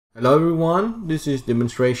Hello everyone, this is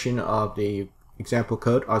demonstration of the example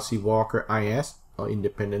code RC Walker IS or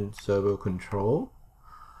independent servo control.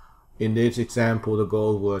 In this example, the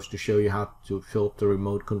goal was to show you how to filter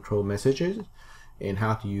remote control messages and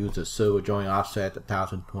how to use the servo join offset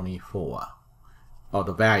 1024 or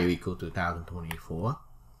the value equal to 1024.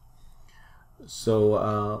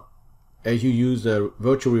 So as you use the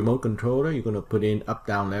virtual remote controller, you're going to put in up,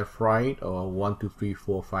 down, left, right, or 1, 2, 3,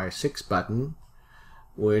 4, 5, 6 button,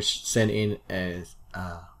 which send in as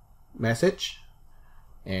a message,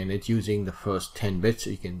 and it's using the first 10 bits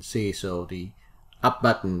you can see. So the up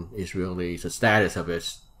button is really the status of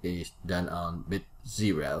it is done on bit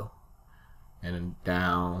 0, and then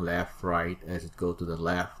down, left, right as it goes to the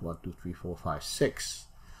left, 1, 2, 3, 4, 5, 6.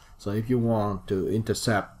 So if you want to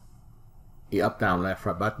intercept the up, down, left,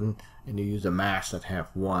 right button, and you use a mask that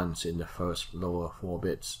have ones in the first lower 4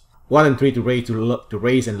 bits, 1 and 3 to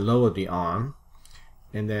raise and lower the arm,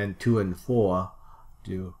 and then 2 and 4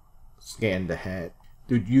 to scan the head.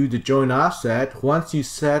 To use the join offset, once you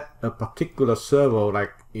set a particular servo,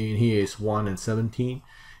 like in here is 1 and 17,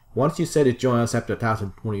 once you set it join offset to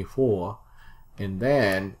 1024, and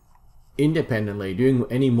then independently during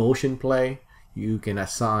any motion play, you can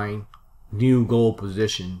assign new goal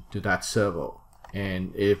position to that servo,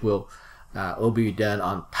 and it will be done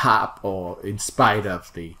on top or in spite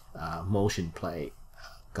of the motion play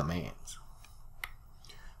commands.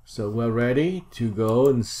 So we're ready to go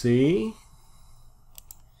and see.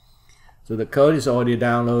 So the code is already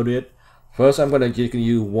downloaded. First, I'm going to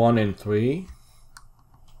use 1 and 3.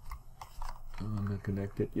 I'm not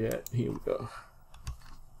connected yet. Here we go.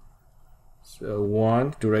 So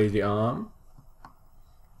 1 to raise the arm,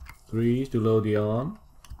 3 to lower the arm.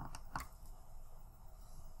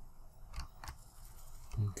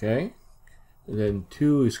 Okay. And then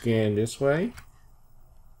 2 is scanned this way.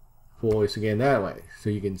 4 is again that way. So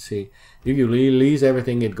you can see if you release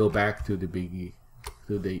everything, it go back to the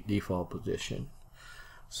default position.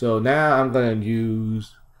 So now I'm going to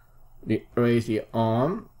use the raise the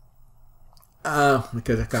arm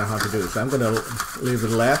because it's kind of hard to do. So I'm going to leave it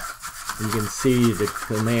left. You can see the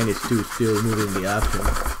command is still moving the option.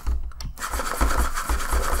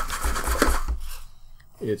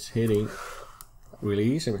 It's hitting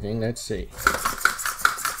release everything. Let's see.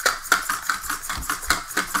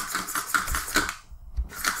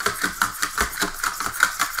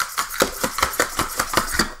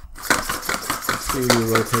 We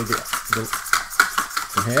rotate the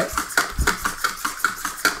head.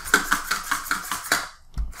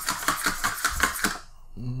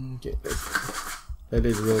 Okay, let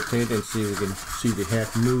it rotate and see if we can see the head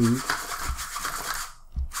move.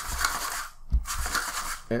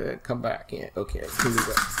 And then come back in. Okay, here we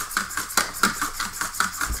go.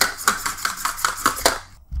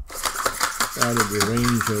 Out of the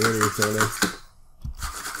range already, so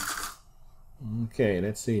okay,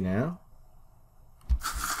 let's see now.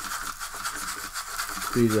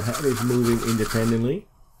 See, the head is moving independently.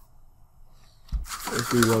 Let's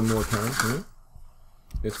do one more time here.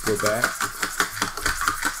 Let's go back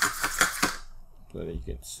so that you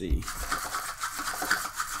can see.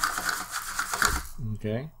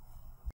 Okay.